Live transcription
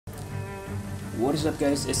What is up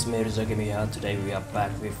guys, it's me here. Today we are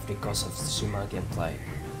back with the Ghost of Tsushima gameplay.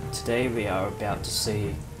 Today we are about to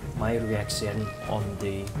see my reaction on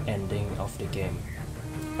the ending of the game.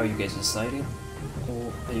 Are you guys excited?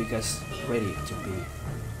 Or are you guys ready to be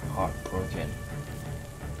heartbroken?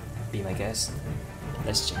 Be my guest.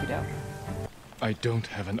 Let's check it out. I don't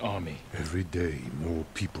have an army. Every day, more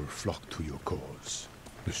people flock to your cause.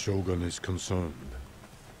 The Shogun is concerned.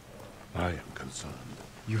 I am concerned.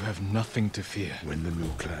 You have nothing to fear. When the new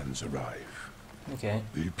clans arrive, Okay.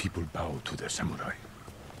 will people bow to their samurai?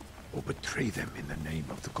 Or betray them in the name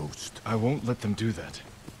of the ghost? I won't let them do that.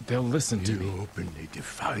 They'll listen to You me. openly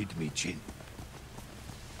defied me, Jin.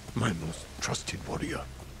 My most trusted warrior.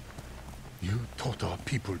 You taught our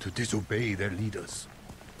people to disobey their leaders.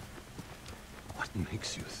 What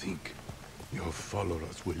makes you think your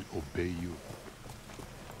followers will obey you?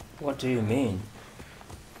 What do you mean?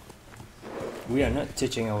 We are not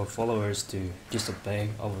teaching our followers to disobey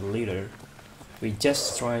our leader. We're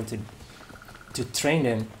just trying to train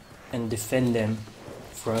them and defend them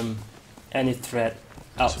from any threat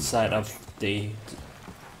outside of the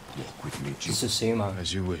Walk with me, Jin. Tsushima.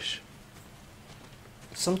 As you wish.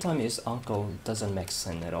 Sometimes his uncle doesn't make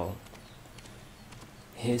sense at all.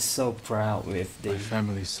 He's so proud with My the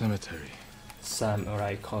family's cemetery.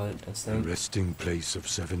 samurai code and The thing. resting place of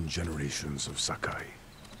 7 generations of Sakai,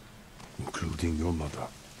 including your mother.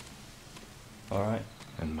 Alright.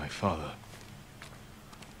 And my father.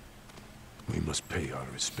 We must pay our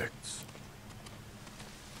respects.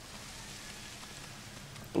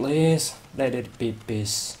 Please let it be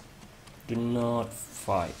peace. Do not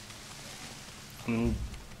fight.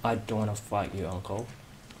 I don't wanna fight you, uncle.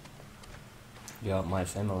 You are my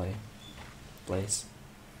family. Please.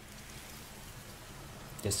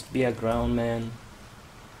 Just be a ground man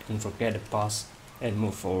and forget the past and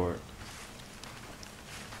move forward.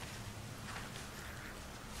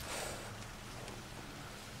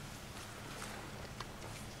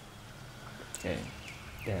 Okay,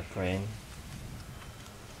 they're praying.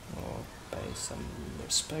 Oh, pay some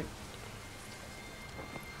respect.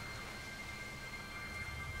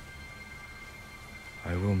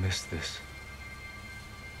 I will miss this.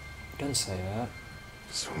 Don't say that.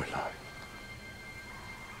 So will I.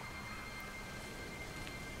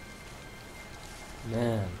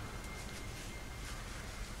 Man.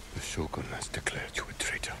 The Shogun has declared you a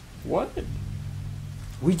traitor. What?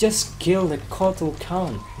 We just killed the Kotal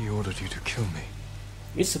Khan. He ordered you to kill me.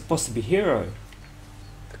 It's supposed to be hero.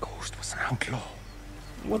 The ghost was an outlaw.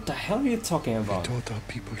 What the hell are you talking He about? taught our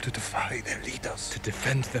people to defy their leaders. To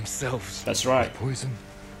defend themselves. That's right. Poison,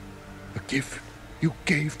 a gift you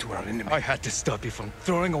gave to our enemy. I had to stop you from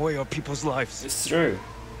throwing away our people's lives. It's true.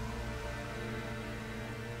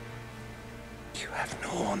 You have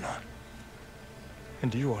no honor.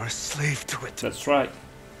 And you are a slave to it. That's right.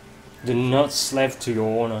 Do not slave to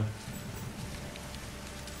your honor.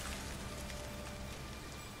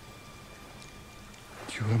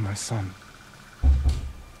 You are my son.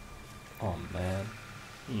 Oh man.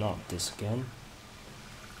 Not this again.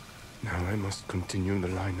 Now I must continue the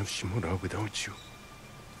line of Shimura without you.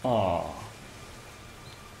 Oh,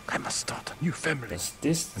 I must start a new family. that's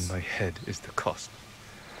this. And my head is the cost.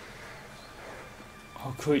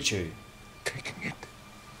 How could you? Taking it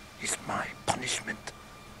is my punishment.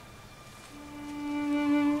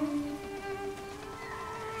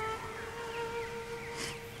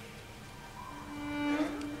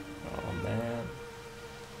 Oh man.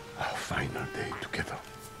 Our final day together.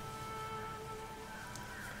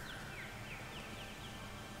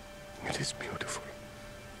 It is beautiful.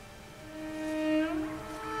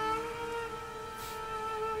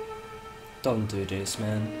 Don't do this,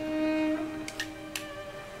 man.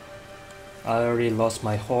 I already lost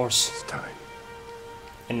my horse, It's time.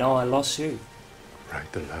 and now I lost you.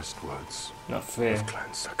 Write the last words Not fair. of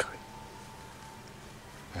Clan Sakai.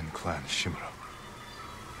 And Clan Shimura.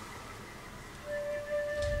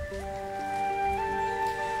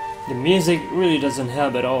 The music really doesn't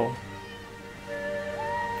help at all.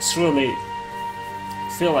 It's really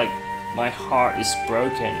I feel like my heart is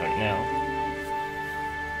broken right now.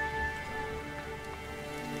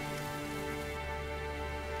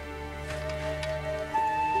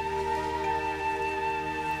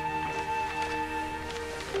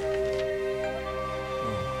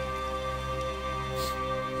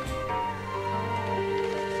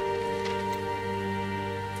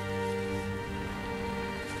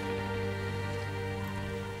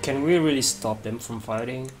 Can we really stop them from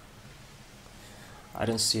fighting? I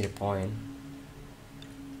don't see the point.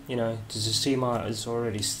 You know, Tsushima is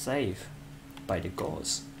already safe by the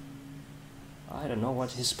gods. I don't know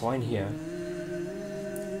what his point here.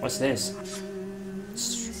 What's this?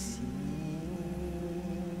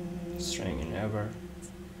 ever.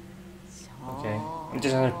 Okay, I'm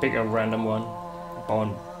just gonna pick a random one.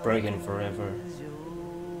 Bond breaking forever.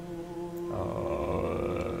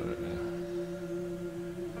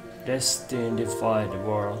 Destined to defy the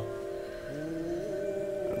world.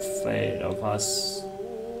 The fate of us.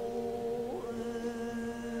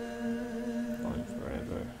 Bond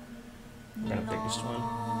forever. I'm gonna pick this one.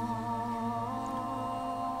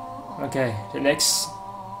 Okay, the next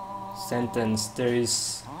sentence.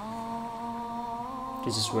 This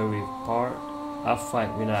is where we part. Our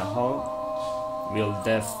fight without hope. Will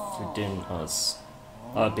death within us.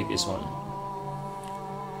 I'll pick this one.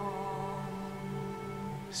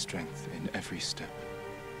 Strength in every step.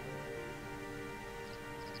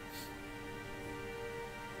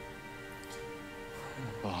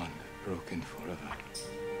 A bond broken forever.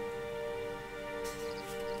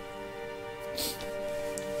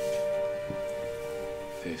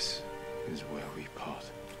 This is where we part.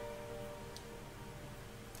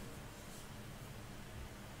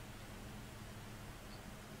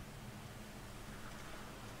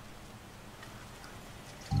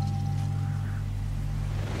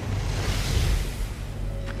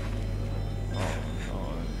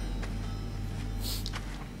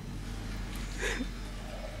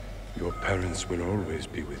 Your parents will always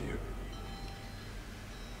be with you.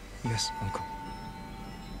 Yes, Uncle.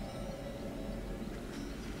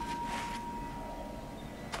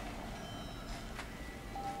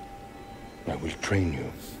 I will train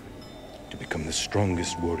you to become the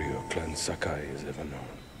strongest warrior Clan Sakai has ever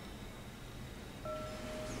known.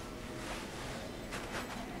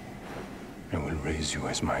 I will raise you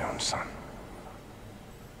as my own son.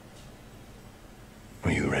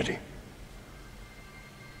 Are you ready?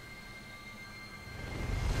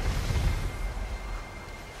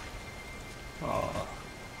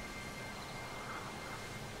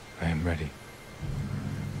 I am ready.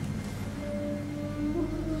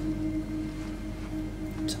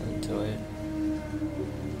 Turn to it.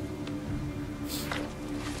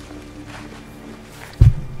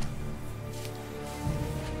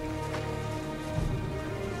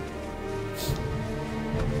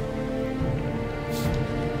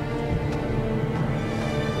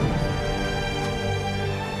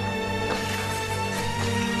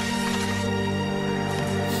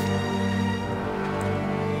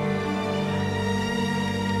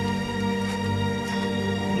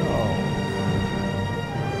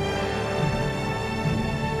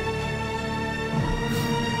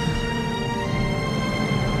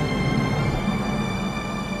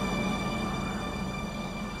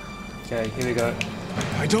 Okay, here we go.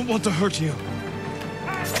 I don't want to hurt you.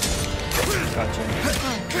 Gotcha.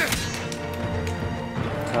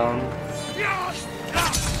 Come.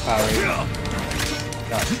 Parry.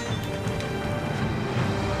 Got it.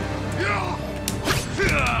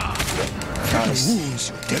 Nice. The wounds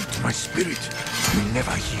you dealt to my spirit will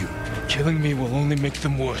never heal. Killing me will only make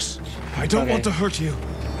them worse. I don't want to hurt you.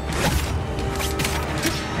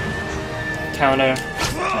 Counter.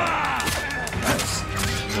 Nice.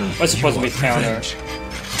 Was supposed to be counter,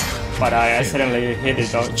 but I accidentally hit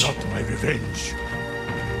it dodge. Not my revenge.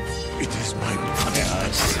 It is my punishment.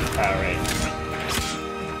 Nice. Parry.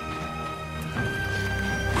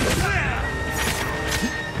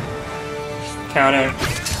 Counter.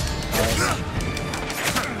 Nice.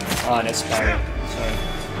 Oh, that's parry. Sorry.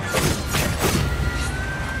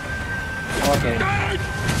 Okay.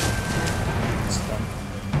 It's done.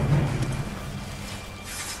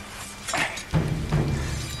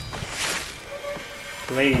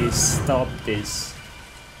 Please stop this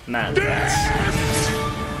madness.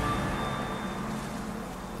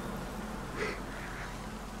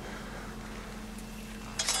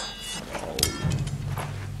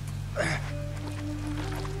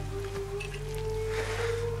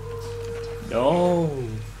 No.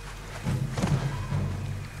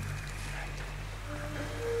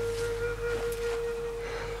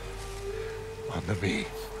 Honor me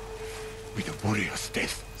with a warrior's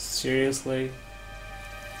death. Seriously?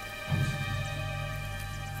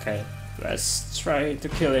 Okay, let's try to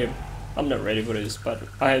kill him. I'm not ready for this, but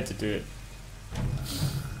I had to do it.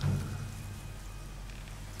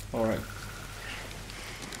 Alright.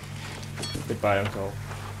 Goodbye, Uncle.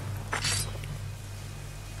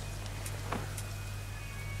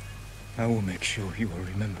 I will make sure you are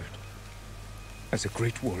remembered as a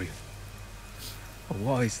great warrior, a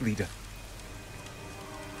wise leader,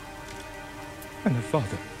 and a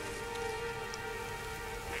father.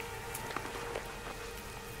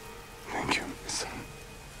 Thank you, son.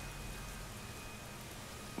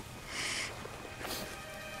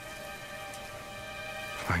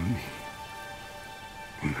 Find me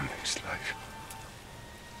in the next life.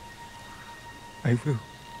 I will.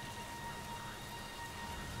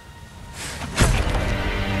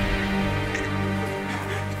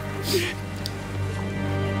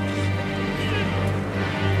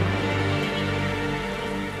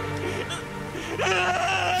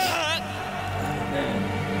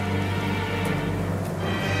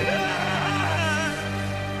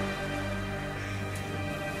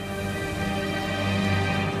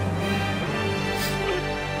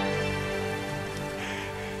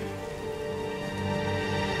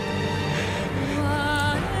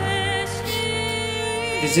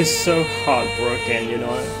 This is so heartbroken, you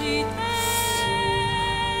know.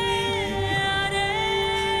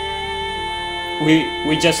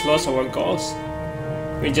 We just lost our ghost.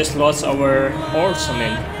 We just lost our horse, I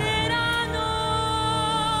mean.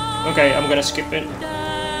 Okay, I'm gonna skip it.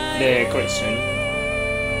 The question.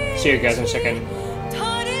 See you guys in a second.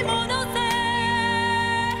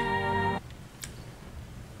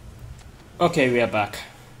 Okay, we are back.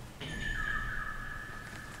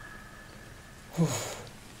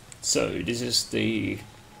 So this is the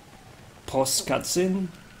post cutscene.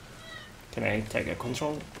 Can I take a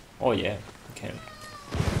control? Oh yeah, I can.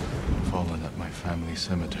 Fallen at my family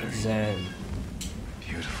cemetery. Zen.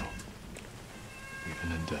 Beautiful.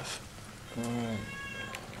 Even in death. Alright.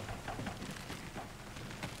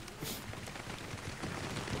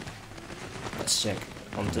 Let's check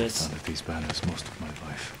on this. Under these banners most of my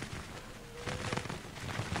life.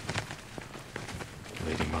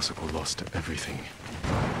 Lady Masako lost everything.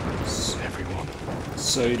 Everyone.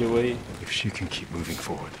 So do we. If she can keep moving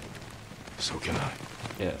forward, so can I.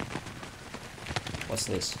 Yeah. What's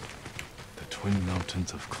this? The twin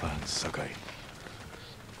mountains of Clan Sagai.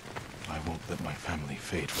 I won't let my family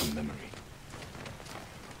fade from memory.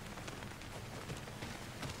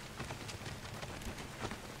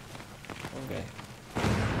 Okay.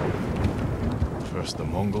 First the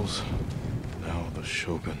Mongols, now the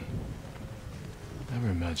Shogun. Never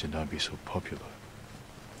imagined I'd be so popular.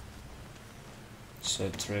 So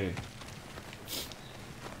true.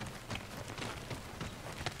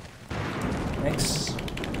 Next.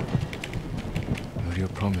 Norio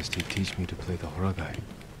promised he'd teach me to play the Horagai,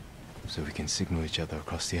 so we can signal each other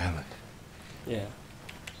across the island. Yeah.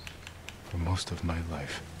 For most of my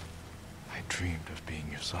life, I dreamed of being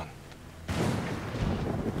your son.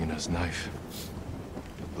 Yuna's knife,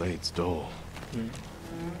 the blade's dull.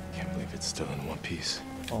 Can't believe it's still in one piece.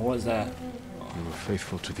 Oh, what's that? You were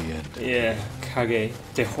faithful to the end. Yeah, Kage,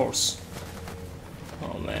 the horse.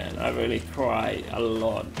 Oh man, I really cry a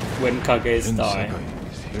lot when Kage Jin died.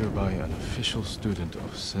 Sagai is hereby an official student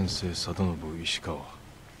of Sensei Sadanobu Ishikawa.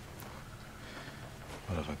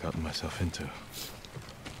 What have I gotten myself into?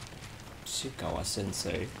 Ishikawa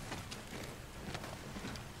Sensei.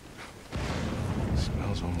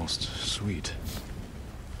 Smells almost sweet,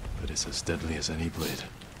 but it's as deadly as any blade.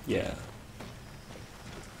 Yeah.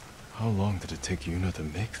 How long did it take Yuna to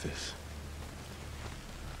make this?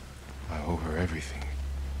 I owe her everything.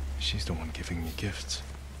 She's the one giving me gifts.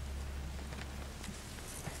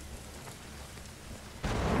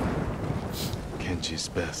 Kenji's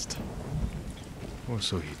best. Or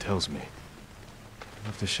so he tells me. I'll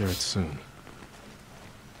have to share it soon.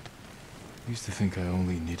 I used to think I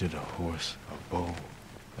only needed a horse, a bow,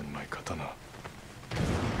 and my katana.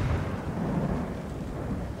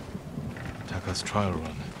 Taka's trial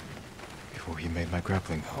run. Before he made my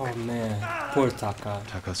grappling hook. Oh man, poor Taka.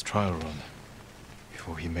 Taka's trial run.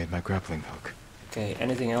 Before he made my grappling hook. Okay,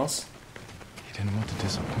 anything else? He didn't want to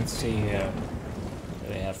disappoint Let's see here. What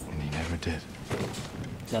do they have? And he never did.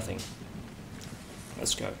 Nothing.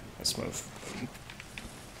 Let's go. Let's move.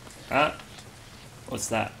 Ah! What's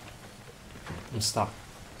that? I'm stuck.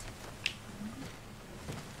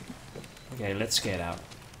 Okay, let's get out.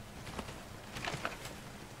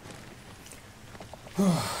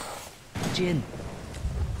 Jin,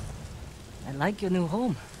 I like your new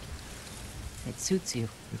home. It suits you.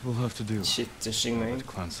 It will have to do. Shit, Tsushima. But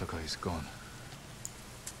Clan Sakai is gone.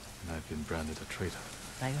 And I've been branded a traitor.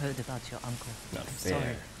 I heard about your uncle. Not I'm fair.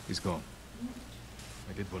 sorry. He's gone.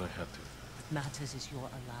 I did what I had to. What matters is you're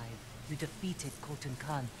alive. You defeated Khotun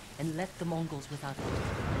Khan and left the Mongols without it.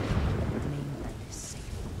 The mainland is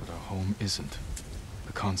safe. But our home isn't.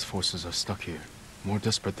 The Khan's forces are stuck here. More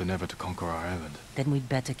desperate than ever to conquer our island. Then we'd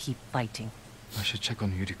better keep fighting. I should check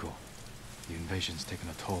on Yuriko. The invasion's taken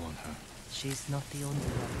a toll on her. She's not the only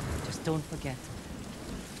one. Just don't forget.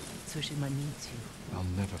 Tsushima needs you. I'll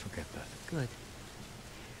never forget that. Good.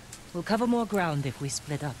 We'll cover more ground if we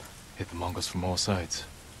split up. Hit the Mongols from all sides.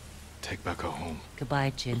 Take back our home.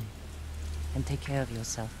 Goodbye, Jin. And take care of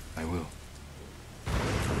yourself. I will.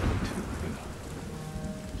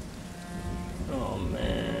 Oh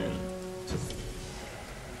man.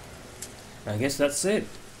 I guess that's it.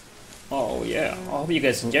 Oh yeah, I hope you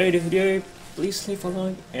guys enjoyed the video. Please leave a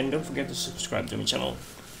like and don't forget to subscribe to my channel.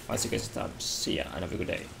 I'll see you guys next time. See ya and have a good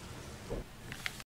day.